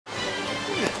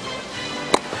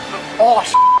Oh,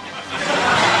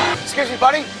 excuse me,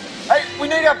 buddy. Hey, we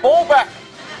need our ball back.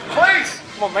 Please.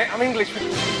 Come on, mate, I'm English. Here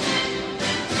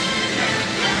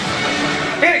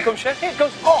it comes, Chef. Here it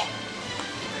comes. Oh.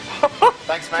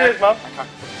 Thanks, man. Cheers, Mum. Okay.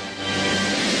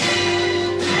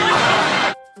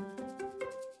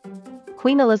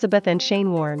 Queen Elizabeth and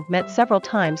Shane Warne met several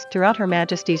times throughout Her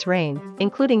Majesty's reign,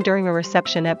 including during a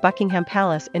reception at Buckingham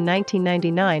Palace in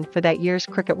 1999 for that year's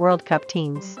Cricket World Cup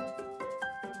teams.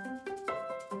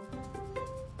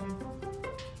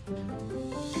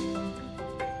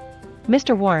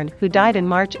 Mr. Warne, who died in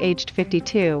March aged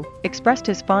 52, expressed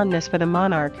his fondness for the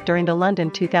monarch during the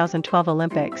London 2012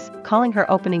 Olympics, calling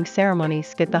her opening ceremony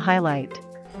skit the highlight.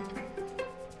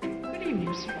 Good evening,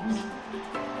 Mr. Warne.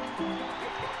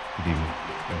 Good evening,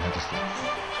 Your Majesty.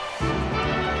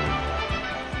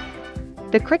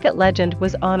 The cricket legend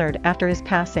was honoured after his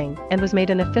passing and was made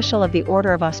an official of the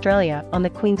Order of Australia on the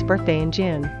Queen's birthday in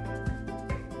June.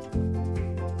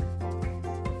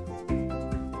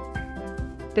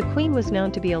 The Queen was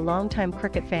known to be a long-time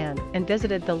cricket fan and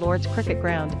visited the Lord's Cricket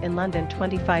Ground in London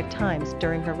 25 times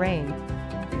during her reign.